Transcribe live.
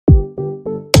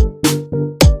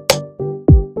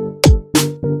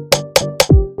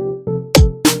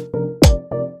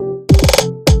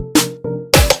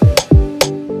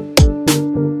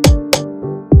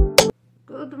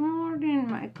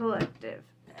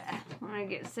trying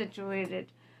to get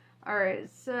situated. Alright,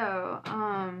 so,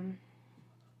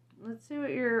 let's see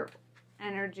what your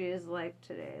energy is like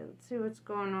today. Let's see what's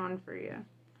going on for you.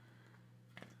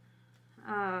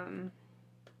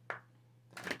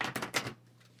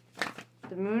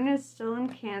 The moon is still in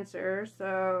Cancer,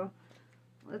 so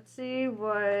let's see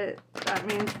what that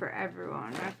means for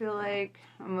everyone. I feel like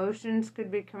emotions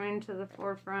could be coming to the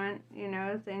forefront, you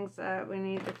know, things that we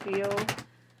need to feel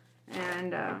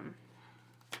and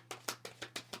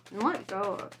let go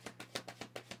of.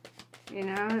 You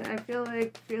know, I feel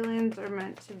like feelings are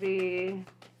meant to be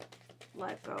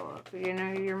let go of. You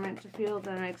know, you're meant to feel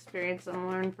them, experience them,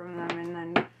 learn from them, and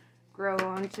then grow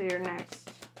on to your next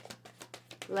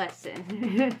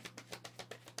lesson.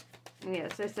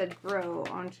 Yes, I said grow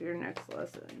onto your next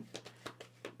lesson.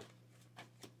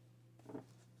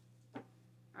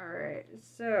 Alright,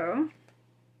 so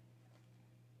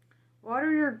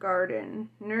water your garden.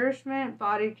 Nourishment,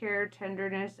 body care,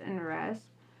 tenderness, and rest.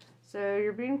 So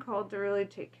you're being called to really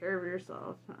take care of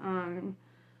yourself. And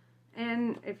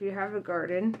if you have a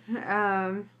garden,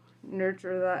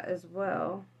 nurture that as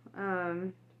well.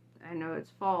 I know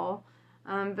it's fall,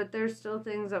 but there's still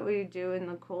things that we do in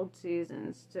the cold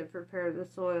seasons to prepare the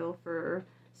soil for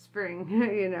spring,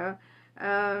 you know.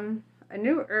 A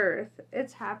new earth,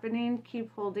 it's happening.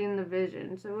 Keep holding the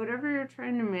vision. So whatever you're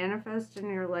trying to manifest in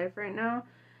your life right now,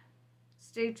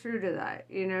 stay true to that,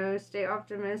 you know, stay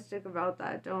optimistic about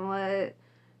that. Don't let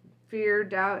fear,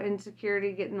 doubt,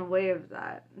 insecurity get in the way of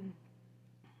that.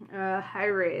 High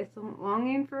Wraith,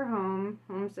 longing for home,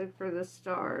 homesick for the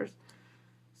stars.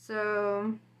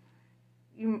 So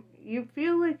you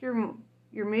feel like you're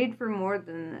made for more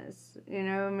than this, you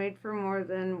know, made for more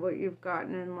than what you've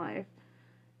gotten in life.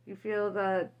 You feel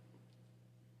that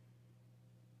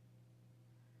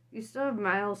you still have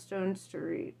milestones to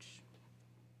reach.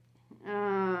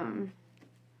 I'm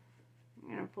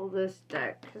gonna pull this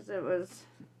deck because it was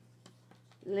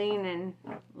leaning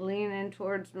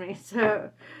towards me. So,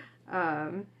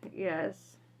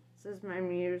 yes, this is my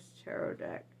Muse Tarot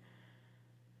deck.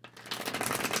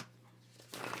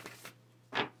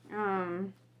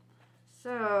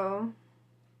 So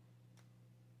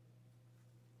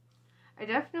I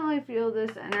definitely feel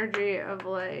this energy of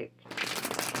like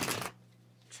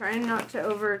trying not to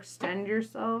overextend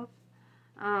yourself.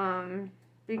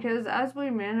 Because as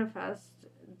we manifest,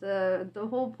 the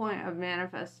whole point of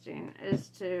manifesting is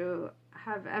to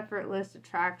have effortless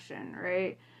attraction,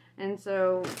 right? And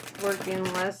so working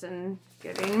less and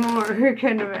getting more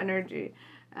kind of energy.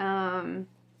 So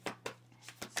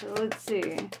let's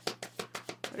see.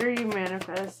 What are you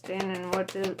manifesting, and what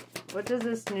does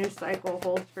this new cycle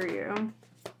hold for you?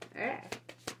 Hey,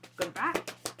 goodbye.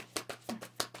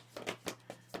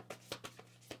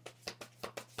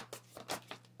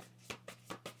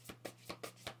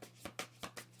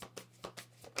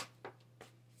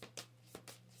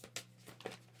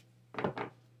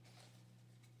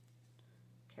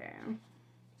 Okay.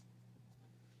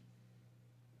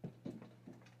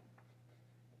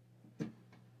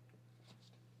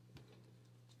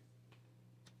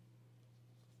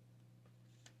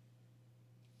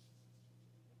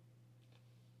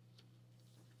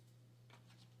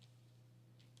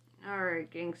 Alright,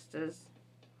 gangstas.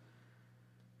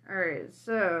 Alright,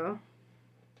 so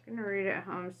I'm gonna read it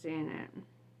how I'm seeing it.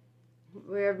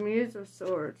 We have Muse of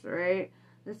Swords, right?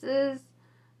 This is,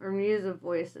 or Muse of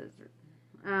Voices.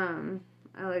 I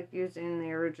like using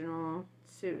the original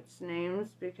suits' names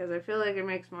because I feel like it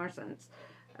makes more sense.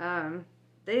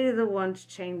 They're the ones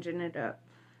changing it up,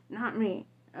 not me.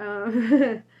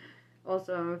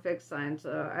 Also, I'm a fixed sign,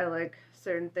 so I like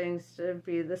certain things to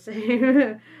be the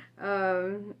same.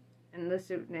 And the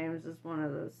suit names is one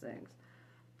of those things.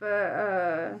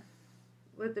 But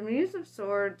with the Muse of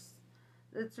Swords,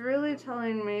 it's really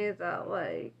telling me that,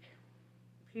 like,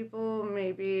 people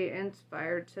may be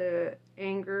inspired to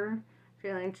anger,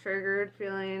 feeling triggered,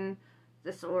 feeling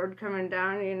the sword coming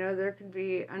down. You know, there could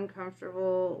be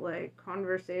uncomfortable, like,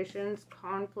 conversations,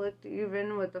 conflict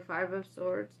even with the Five of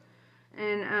Swords.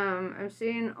 And I'm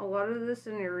seeing a lot of this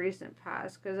in your recent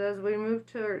past, because as we move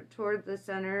toward the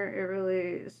center, it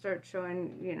really starts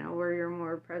showing, you know, where you're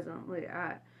more presently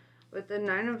at. With the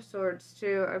Nine of Swords,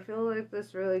 too, I feel like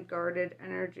this really guarded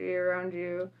energy around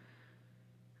you.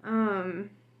 Nine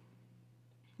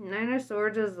of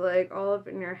Swords is like all up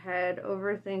in your head,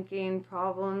 overthinking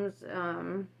problems,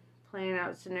 playing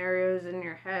out scenarios in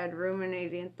your head,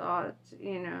 ruminating thoughts,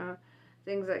 you know,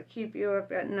 things that keep you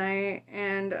up at night.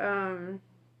 And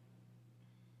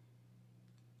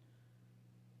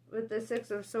with the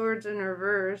Six of Swords in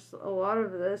reverse, a lot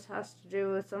of this has to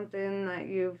do with something that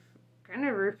you've kind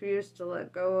of refuse to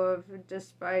let go of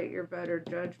despite your better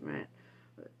judgment.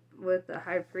 With the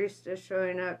High Priestess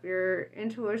showing up, your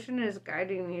intuition is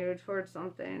guiding you towards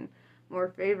something more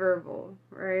favorable,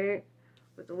 right?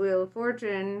 With the Wheel of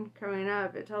Fortune coming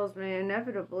up, it tells me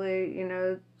inevitably,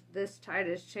 this tide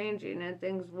is changing and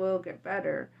things will get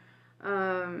better.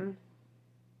 The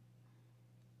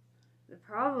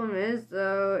problem is,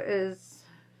 though,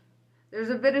 there's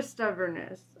a bit of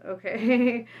stubbornness,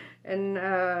 okay? And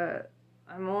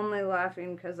I'm only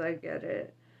laughing because I get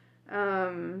it.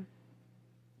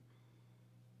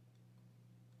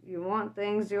 You want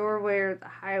things your way or the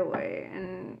highway,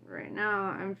 and right now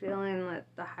I'm feeling that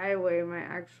the highway might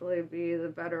actually be the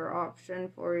better option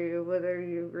for you, whether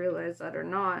you realize that or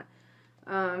not.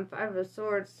 Five of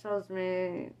Swords tells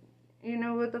me,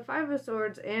 with the Five of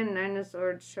Swords and Nine of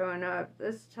Swords showing up,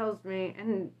 this tells me,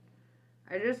 and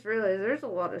I just realized there's a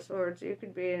lot of swords. You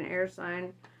could be an air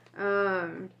sign,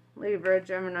 Libra,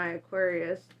 Gemini,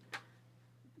 Aquarius.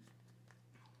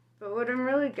 But what I'm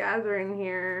really gathering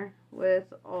here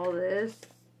with all this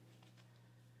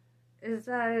is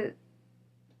that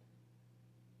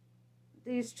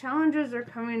these challenges are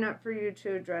coming up for you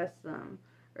to address them,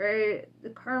 right? The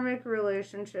karmic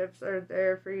relationships are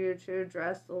there for you to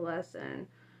address the lesson.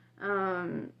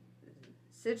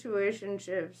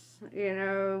 Situationships,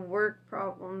 work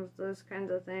problems, those kinds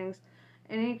of things.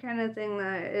 Any kind of thing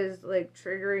that is like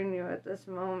triggering you at this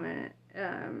moment,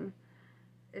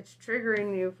 it's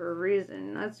triggering you for a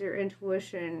reason. That's your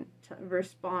intuition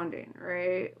responding,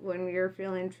 right? When you're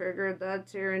feeling triggered,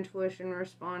 that's your intuition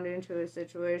responding to a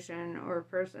situation or a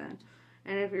person.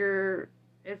 And if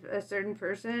a certain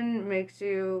person makes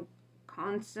you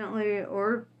constantly,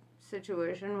 or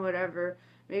situation, whatever,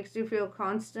 makes you feel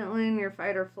constantly in your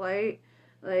fight or flight,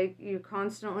 like you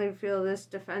constantly feel this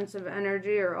defensive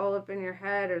energy or all up in your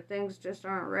head or things just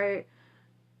aren't right,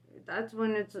 that's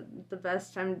when it's the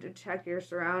best time to check your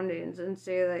surroundings and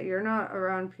say that you're not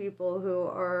around people who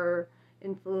are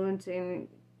influencing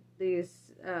these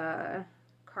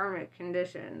karmic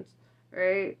conditions,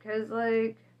 right? Because,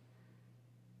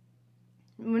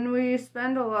 when we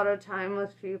spend a lot of time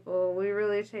with people, we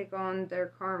really take on their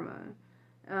karma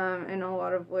in a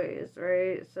lot of ways,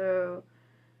 right? So,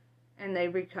 and they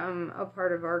become a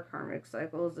part of our karmic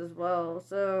cycles as well.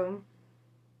 So,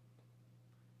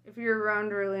 if you're around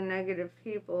really negative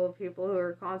people who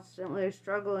are constantly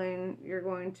struggling, you're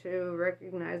going to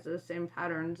recognize those same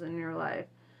patterns in your life.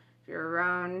 If you're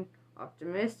around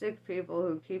optimistic people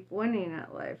who keep winning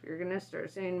at life, you're going to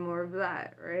start seeing more of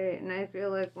that, right? And I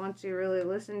feel like once you really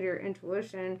listen to your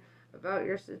intuition about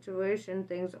your situation,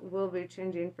 things will be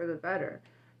changing for the better,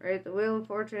 right? The Wheel of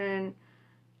Fortune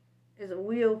is a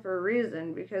wheel for a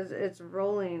reason, because it's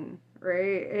rolling,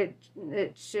 right?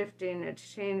 It's shifting, it's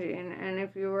changing, and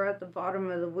if you were at the bottom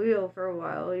of the wheel for a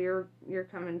while, you're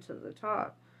coming to the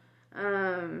top.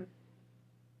 And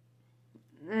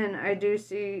I do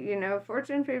see,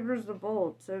 fortune favors the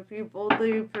bold. So if you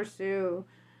boldly pursue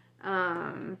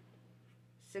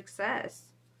success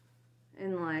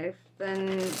in life,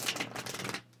 then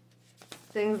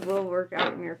things will work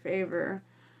out in your favor.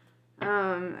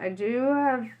 I do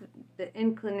have the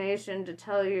inclination to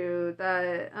tell you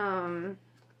that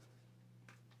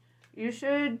you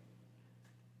should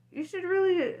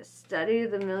really study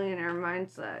the millionaire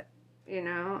mindset,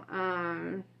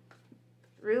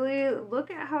 really look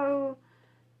at how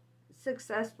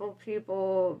successful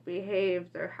people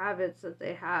behave, their habits that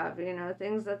they have,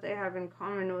 things that they have in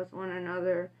common with one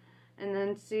another, and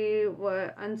then see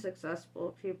what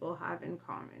unsuccessful people have in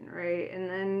common, right? And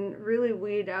then really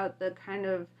weed out the kind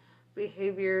of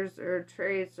behaviors or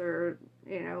traits or,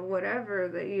 whatever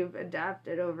that you've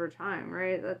adapted over time,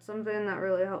 right? That's something that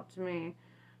really helped me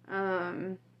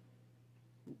to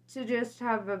just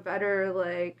have a better,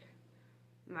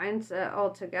 mindset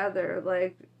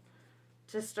altogether,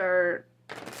 to start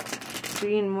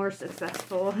being more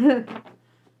successful.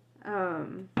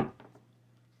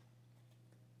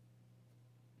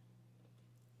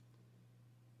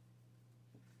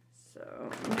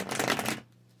 So,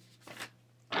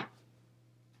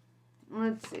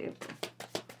 let's see.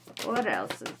 What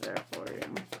else is there for you?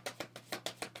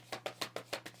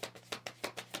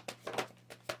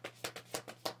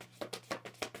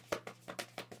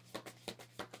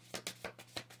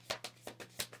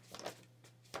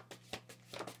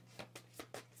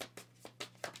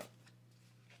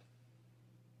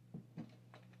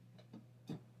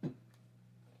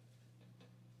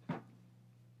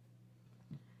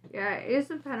 Yeah, Ace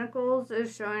of Pentacles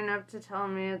is showing up to tell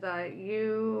me that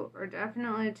you are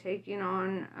definitely taking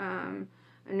on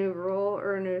a new role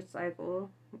or a new cycle.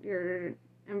 You're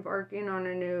embarking on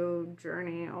a new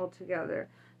journey altogether.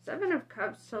 Seven of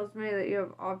Cups tells me that you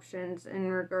have options in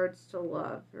regards to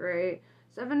love, right?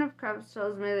 Seven of Cups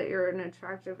tells me that you're an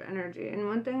attractive energy. And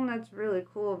one thing that's really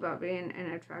cool about being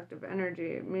an attractive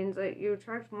energy, it means that you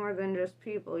attract more than just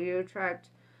people. You attract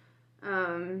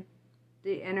the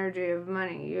energy of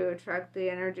money. You attract the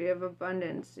energy of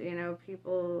abundance. You know,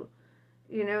 people,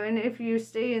 you know, and if you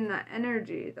stay in that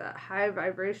energy, that high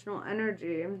vibrational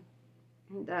energy,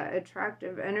 that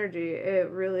attractive energy, it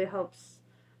really helps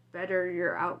better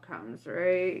your outcomes,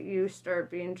 right? You start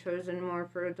being chosen more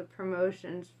for the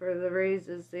promotions, for the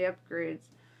raises, the upgrades.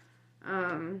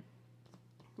 Nine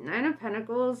of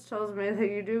Pentacles tells me that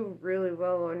you do really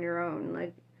well on your own,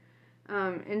 like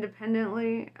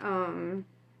independently.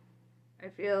 I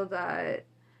feel that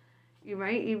you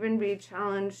might even be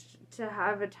challenged to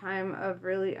have a time of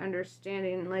really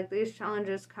understanding. Like, these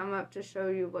challenges come up to show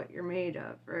you what you're made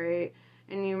of, right?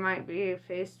 And you might be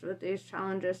faced with these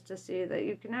challenges to see that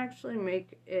you can actually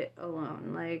make it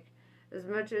alone. Like, as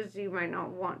much as you might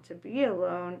not want to be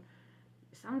alone,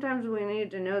 sometimes we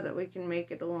need to know that we can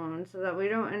make it alone so that we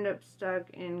don't end up stuck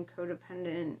in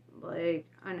codependent, like,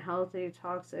 unhealthy,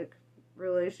 toxic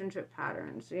relationship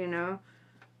patterns, you know?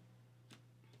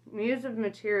 Muse of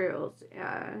Materials,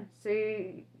 yeah.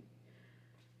 See,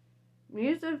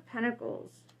 Muse of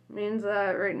Pentacles means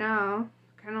that right now,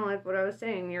 kind of like what I was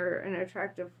saying, you're an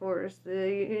attractive force.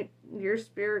 Your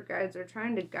spirit guides are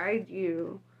trying to guide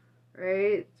you,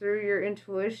 right, through your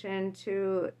intuition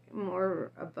to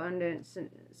more abundant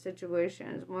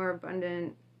situations, more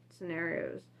abundant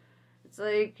scenarios. It's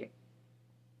like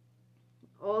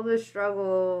all the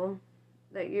struggle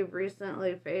that you've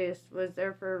recently faced was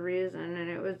there for a reason, and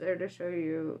it was there to show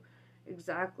you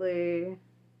exactly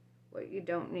what you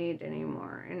don't need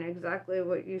anymore and exactly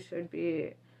what you should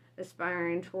be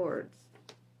aspiring towards.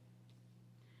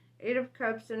 Eight of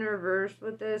Cups in reverse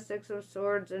with the Six of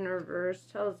Swords in reverse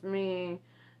tells me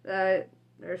that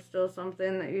there's still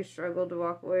something that you struggle to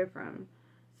walk away from,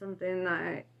 something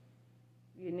that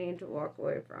you need to walk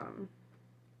away from.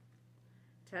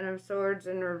 Ten of Swords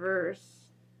in reverse.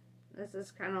 This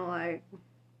is kind of like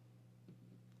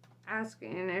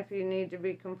asking if you need to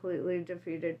be completely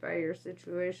defeated by your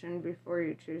situation before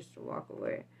you choose to walk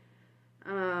away.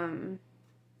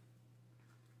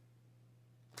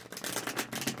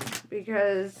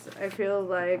 Because I feel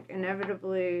like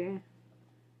inevitably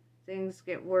things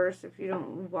get worse if you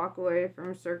don't walk away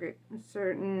from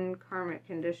certain karmic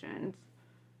conditions.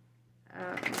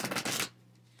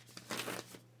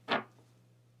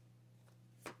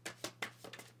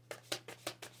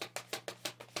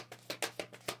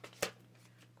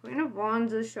 Queen of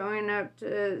Wands is showing up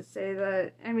to say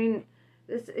that, I mean,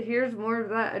 here's more of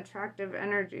that attractive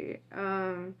energy.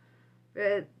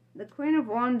 But the Queen of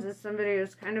Wands is somebody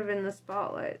who's kind of in the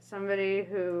spotlight, somebody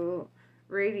who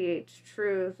radiates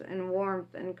truth and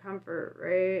warmth and comfort,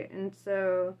 right? And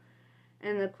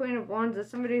the Queen of Wands is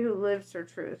somebody who lives her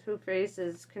truth, who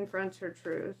confronts her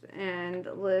truth, and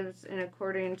lives in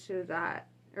accordance with that.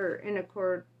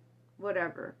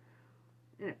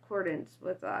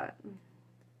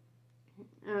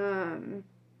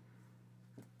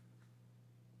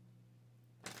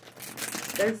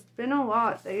 There's been a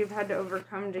lot that you've had to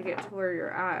overcome to get to where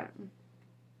you're at.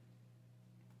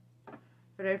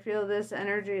 But I feel this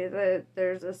energy that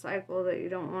there's a cycle that you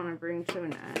don't want to bring to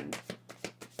an end.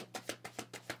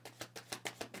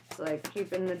 It's like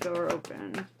keeping the door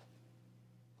open.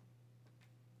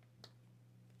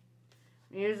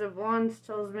 Muse of Wands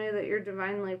tells me that you're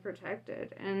divinely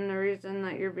protected, and the reason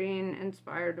that you're being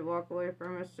inspired to walk away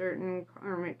from a certain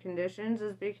karmic conditions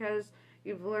is because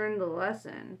you've learned the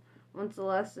lesson. Once the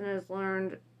lesson is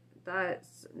learned, that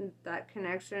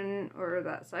connection or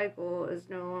that cycle is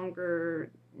no longer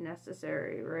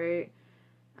necessary, right?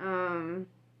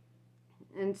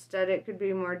 Instead, it could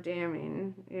be more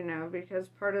damning, you know, because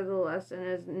part of the lesson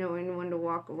is knowing when to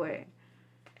walk away.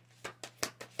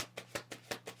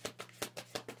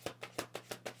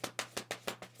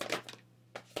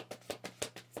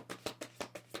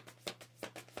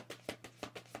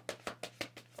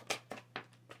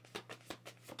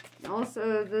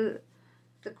 Also, the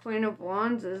Queen of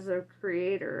Wands is a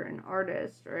creator, an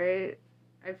artist, right?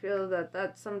 I feel that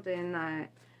that's something that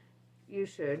you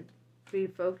should be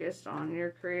focused on,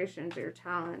 your creations, your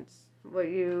talents, what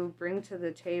you bring to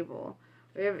the table.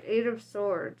 We have Eight of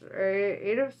Swords, right?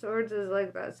 Eight of Swords is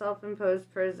like that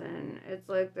self-imposed prison. It's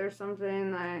like there's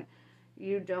something that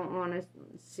you don't want to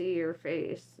see your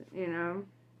face, you know?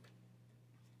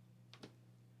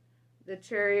 The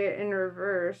Chariot in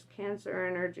reverse, Cancer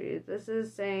energy. This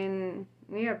is saying,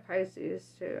 you have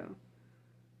Pisces too.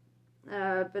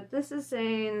 But this is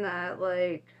saying that,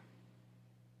 like,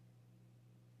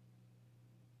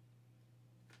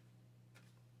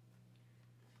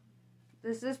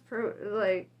 this is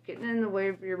getting in the way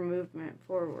of your movement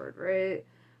forward, right?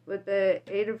 With the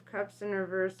Eight of Cups in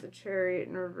reverse, the Chariot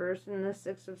in reverse, and the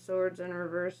Six of Swords in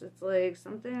reverse, it's like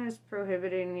something is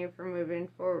prohibiting you from moving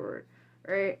forward,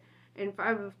 right? And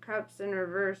Five of Cups in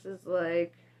reverse is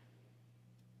like,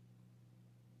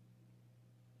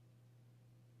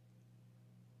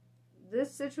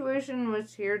 this situation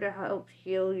was here to help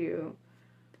heal you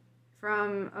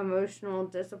from emotional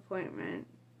disappointment,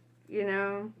 you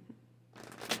know?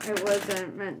 It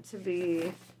wasn't meant to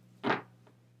be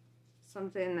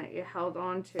something that you held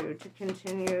on to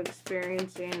continue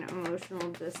experiencing emotional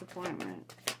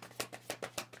disappointment.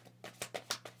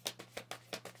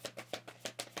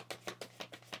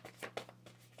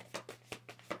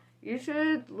 You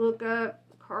should look up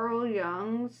Carl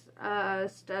Jung's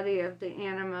study of the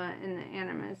anima and the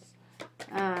animus.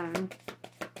 I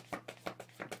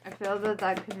feel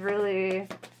that could really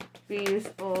be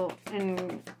useful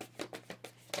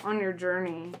on your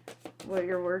journey, what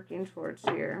you're working towards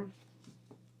here.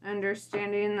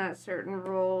 Understanding that certain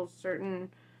roles,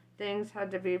 certain things had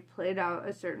to be played out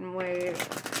a certain way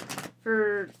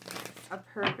for a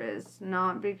purpose,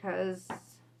 not because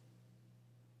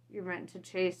you're meant to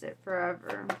chase it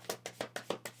forever.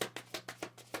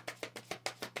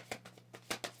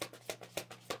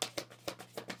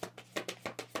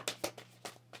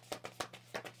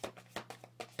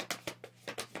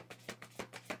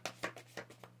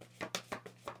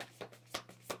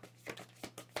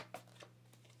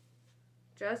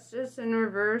 Justice in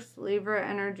reverse, Libra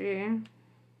energy.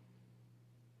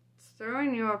 It's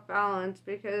throwing you off balance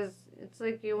because it's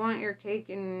like you want your cake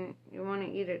and you want to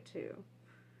eat it too.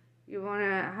 You want to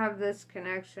have this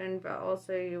connection, but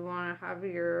also you want to have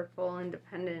your full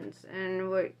independence.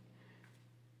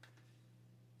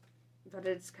 But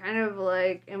it's kind of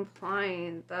like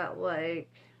implying that,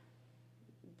 like,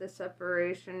 the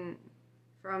separation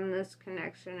from this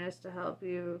connection is to help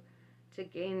you to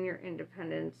gain your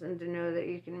independence and to know that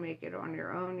you can make it on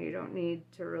your own. You don't need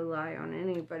to rely on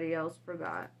anybody else for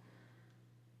that.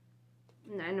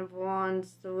 Nine of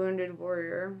Wands, the wounded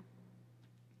warrior.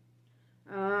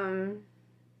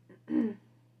 This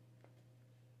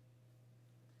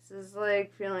is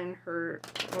like feeling hurt,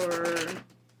 or,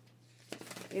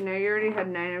 you know, you already had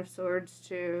Nine of Swords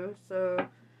too, so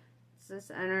it's this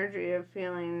energy of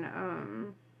feeling,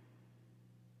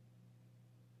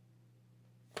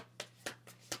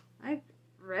 like,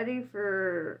 ready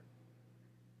for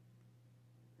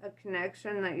a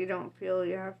connection that you don't feel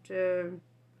you have to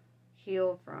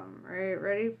heal from, right?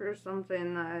 Ready for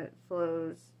something that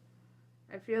flows.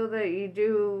 I feel that you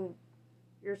do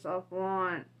yourself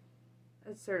want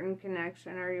a certain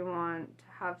connection, or you want to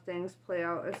have things play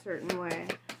out a certain way.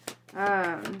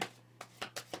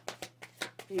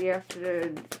 You have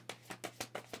to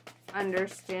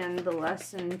understand the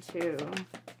lesson too.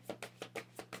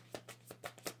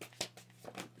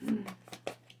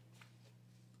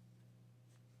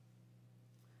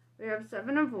 We have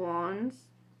Seven of Wands,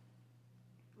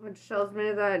 which tells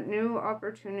me that new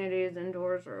opportunities and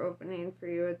doors are opening for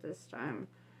you at this time.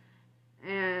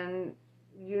 And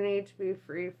you need to be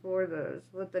free for those,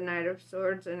 with the Knight of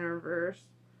Swords in reverse.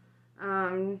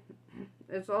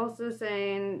 It's also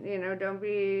saying, you know, don't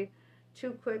be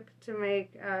too quick to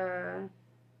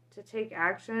take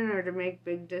action or to make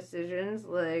big decisions.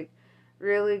 Like,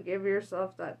 really give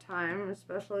yourself that time,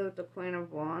 especially with the Queen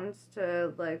of Wands,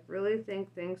 to, like, really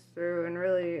think things through and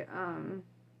really,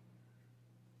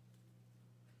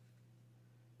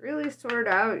 really sort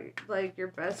out, like, your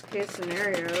best case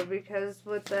scenario, because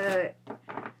with the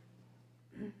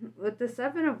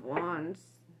Seven of Wands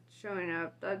showing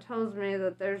up, that tells me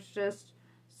that there's just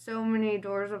so many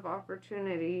doors of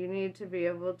opportunity. You need to be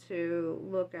able to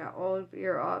look at all of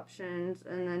your options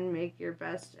and then make your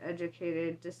best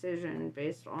educated decision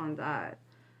based on that.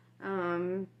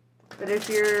 But if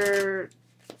you're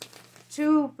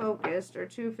too focused or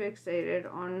too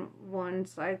fixated on one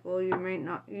cycle, you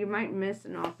might miss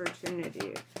an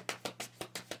opportunity.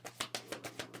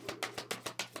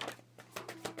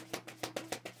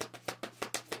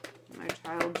 My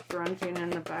child's grunting in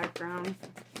the background.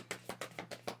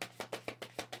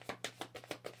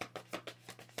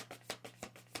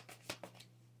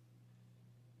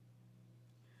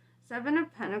 Seven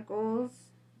of Pentacles.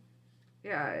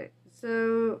 Yeah,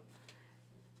 so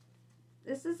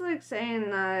this is like saying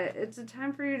that it's a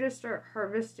time for you to start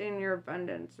harvesting your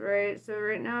abundance, right? So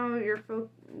right now you're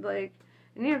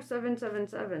and you have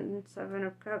 777, Seven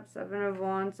of Cups, Seven of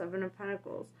Wands, Seven of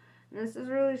Pentacles. And this is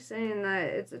really saying that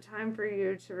it's a time for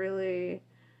you to really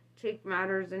take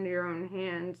matters into your own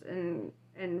hands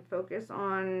and focus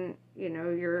on, you know,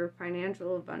 your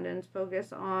financial abundance,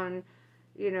 focus on,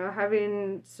 you know,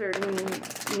 having certain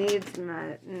needs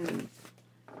met. And,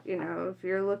 you know, if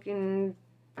you're looking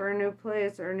for a new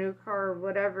place or a new car or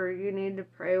whatever, you need to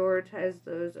prioritize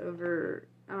those over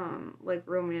like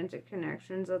romantic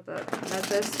connections at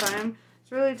this time.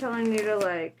 It's really telling you to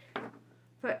like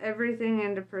put everything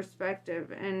into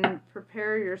perspective and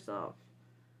prepare yourself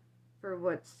for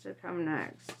what's to come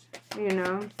next, you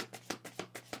know?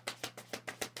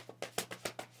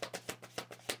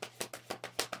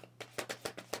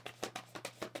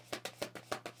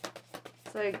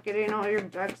 It's like getting all your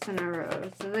ducks in a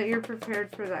row so that you're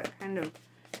prepared for that kind of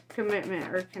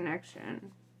commitment or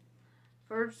connection.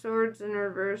 Four of Swords in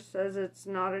reverse says it's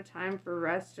not a time for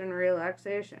rest and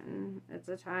relaxation. It's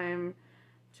a time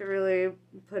to really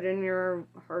put in your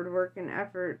hard work and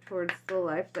effort towards the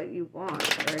life that you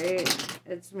want, right?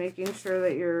 It's making sure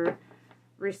that your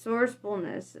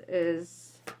resourcefulness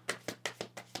is,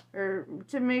 or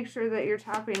to make sure that you're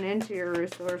tapping into your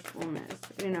resourcefulness,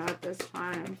 you know, at this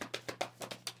time.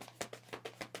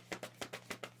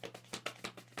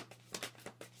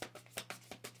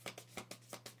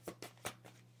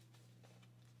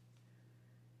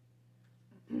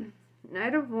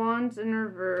 Knight of Wands in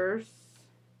reverse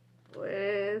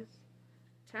with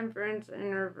Temperance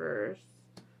in reverse,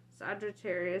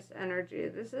 Sagittarius energy.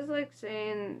 This is like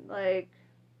saying like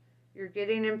you're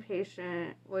getting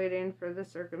impatient waiting for the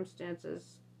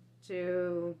circumstances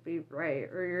to be right,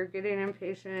 or you're getting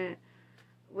impatient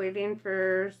waiting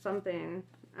for something.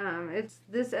 It's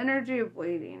this energy of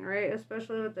waiting, right?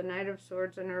 Especially with the Knight of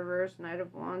Swords in reverse, Knight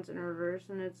of Wands in reverse,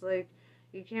 and it's like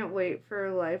you can't wait for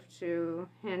life to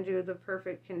hand you the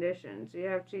perfect conditions. You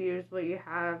have to use what you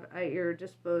have at your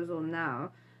disposal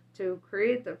now to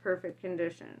create the perfect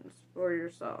conditions for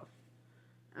yourself.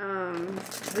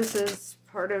 This is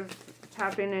part of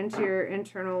tapping into your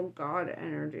internal God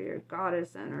energy or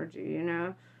goddess energy, you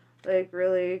know? Like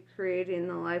really creating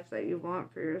the life that you want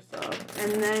for yourself.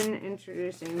 And then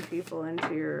introducing people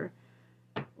into your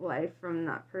life from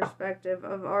that perspective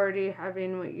of already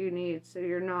having what you need, so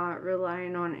you're not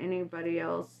relying on anybody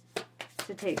else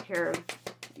to take care of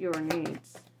your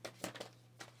needs.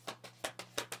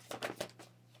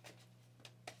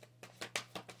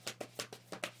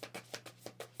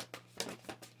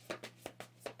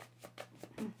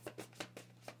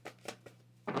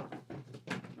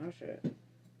 Oh shit.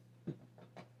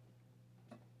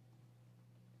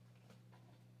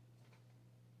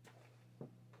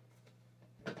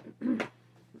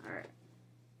 Alright.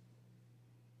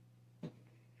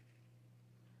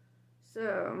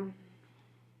 So,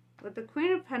 with the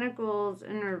Queen of Pentacles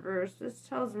in reverse, this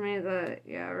tells me that,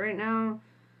 yeah, right now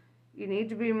you need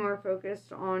to be more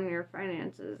focused on your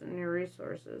finances and your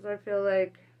resources. I feel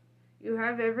like you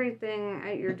have everything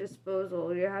at your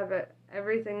disposal. You have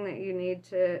everything that you need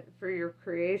for your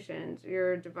creations,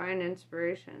 your divine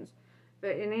inspirations.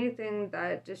 But anything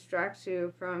that distracts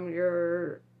you from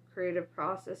your creative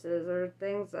processes or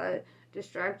things that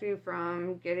distract you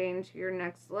from getting to your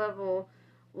next level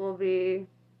will be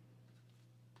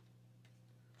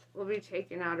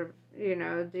taken out of, you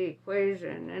know, the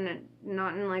equation, and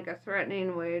not in like a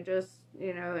threatening way, just,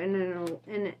 you know,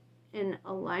 in an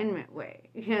alignment way.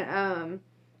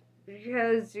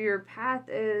 Because your path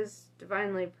is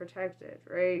divinely protected,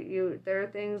 right? There are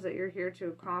things that you're here to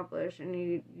accomplish, and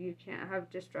you can't have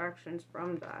distractions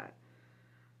from that.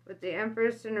 With the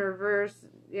Empress in reverse,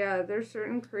 yeah, there's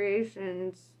certain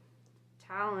creations,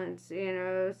 talents, you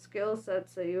know, skill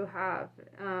sets that you have,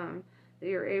 that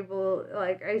you're able,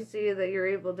 like, I see that you're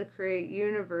able to create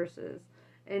universes,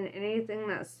 and anything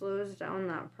that slows down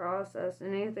that process,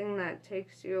 anything that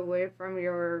takes you away from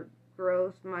your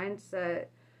growth mindset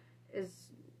is,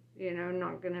 you know,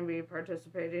 not going to be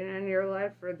participating in your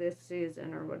life for this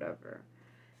season or whatever.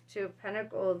 Two of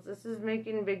Pentacles, this is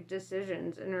making big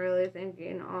decisions and really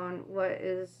thinking on what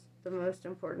is the most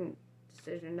important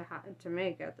decision to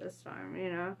make at this time, you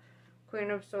know.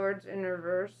 Queen of Swords in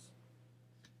reverse.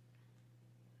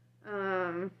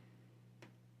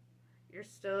 You're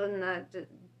still in that,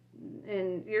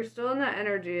 you're still in that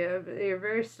energy of, you're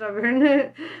very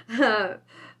stubborn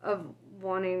of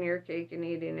wanting your cake and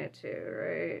eating it too,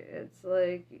 right? It's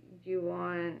like you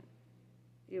want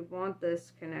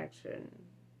this connection,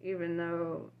 even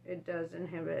though it does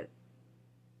inhibit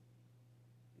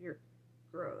your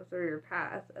growth or your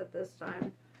path at this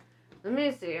time. Let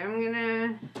me see.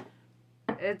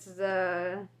 It's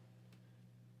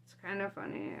kind of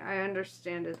funny. I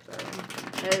understand it though.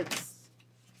 It's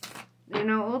you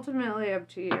know, ultimately up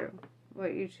to you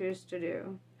what you choose to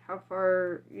do. How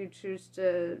far you choose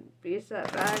to be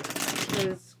set back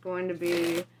is going to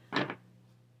be... Wait,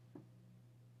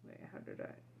 how did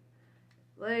I...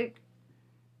 Like,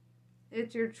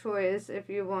 it's your choice if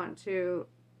you want to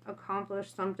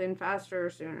accomplish something faster or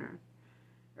sooner.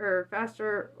 Or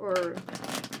faster or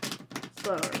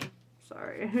slower.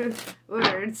 Sorry.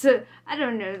 Words. I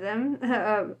don't know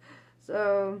them.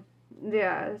 So,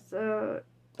 yeah. So,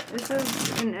 this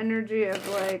is an energy of,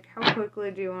 like, how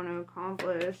quickly do you want to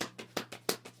accomplish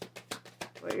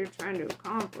what you're trying to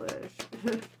accomplish?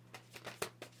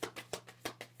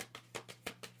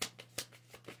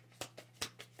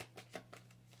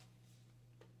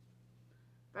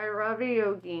 By Ravi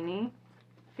Yogini.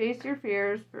 Face your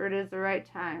fears, for it is the right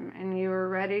time, and you are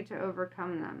ready to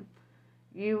overcome them.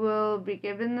 You will be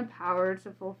given the power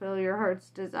to fulfill your heart's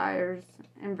desires.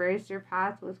 Embrace your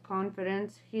path with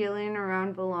confidence. Healing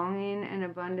around belonging and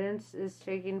abundance is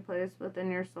taking place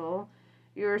within your soul.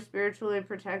 You are spiritually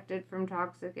protected from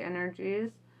toxic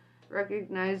energies.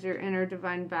 Recognize your inner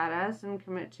divine badass and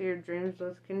commit to your dreams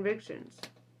with convictions.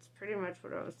 That's pretty much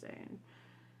what I was saying.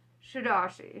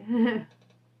 Shadashi.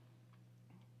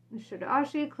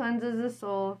 Shadashi cleanses the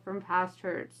soul from past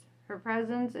hurts. Her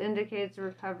presence indicates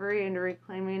recovery and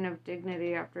reclaiming of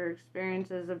dignity after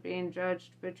experiences of being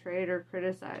judged, betrayed, or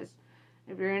criticized.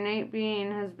 If your innate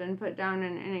being has been put down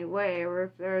in any way, or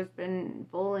if there has been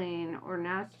bullying or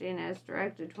nastiness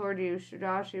directed toward you,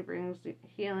 Shadashi brings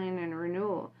healing and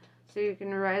renewal, so you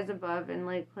can rise above and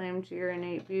lay claim to your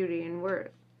innate beauty and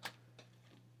worth.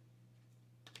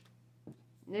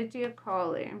 Nitya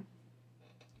Kali.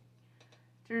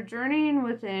 Through journeying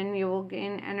within, you will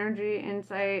gain energy,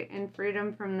 insight, and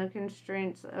freedom from the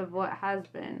constraints of what has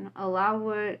been.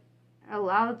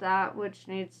 Allow that which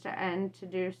needs to end to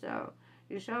do so.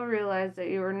 You shall realize that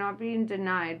you are not being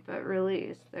denied, but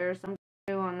released. There is something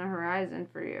new on the horizon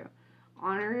for you.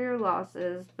 Honor your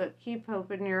losses, but keep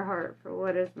hope in your heart for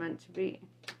what is meant to be.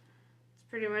 That's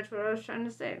pretty much what I was trying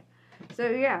to say. So,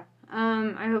 yeah.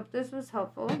 I hope this was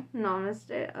helpful.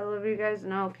 Namaste. I love you guys,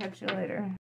 and I'll catch you later.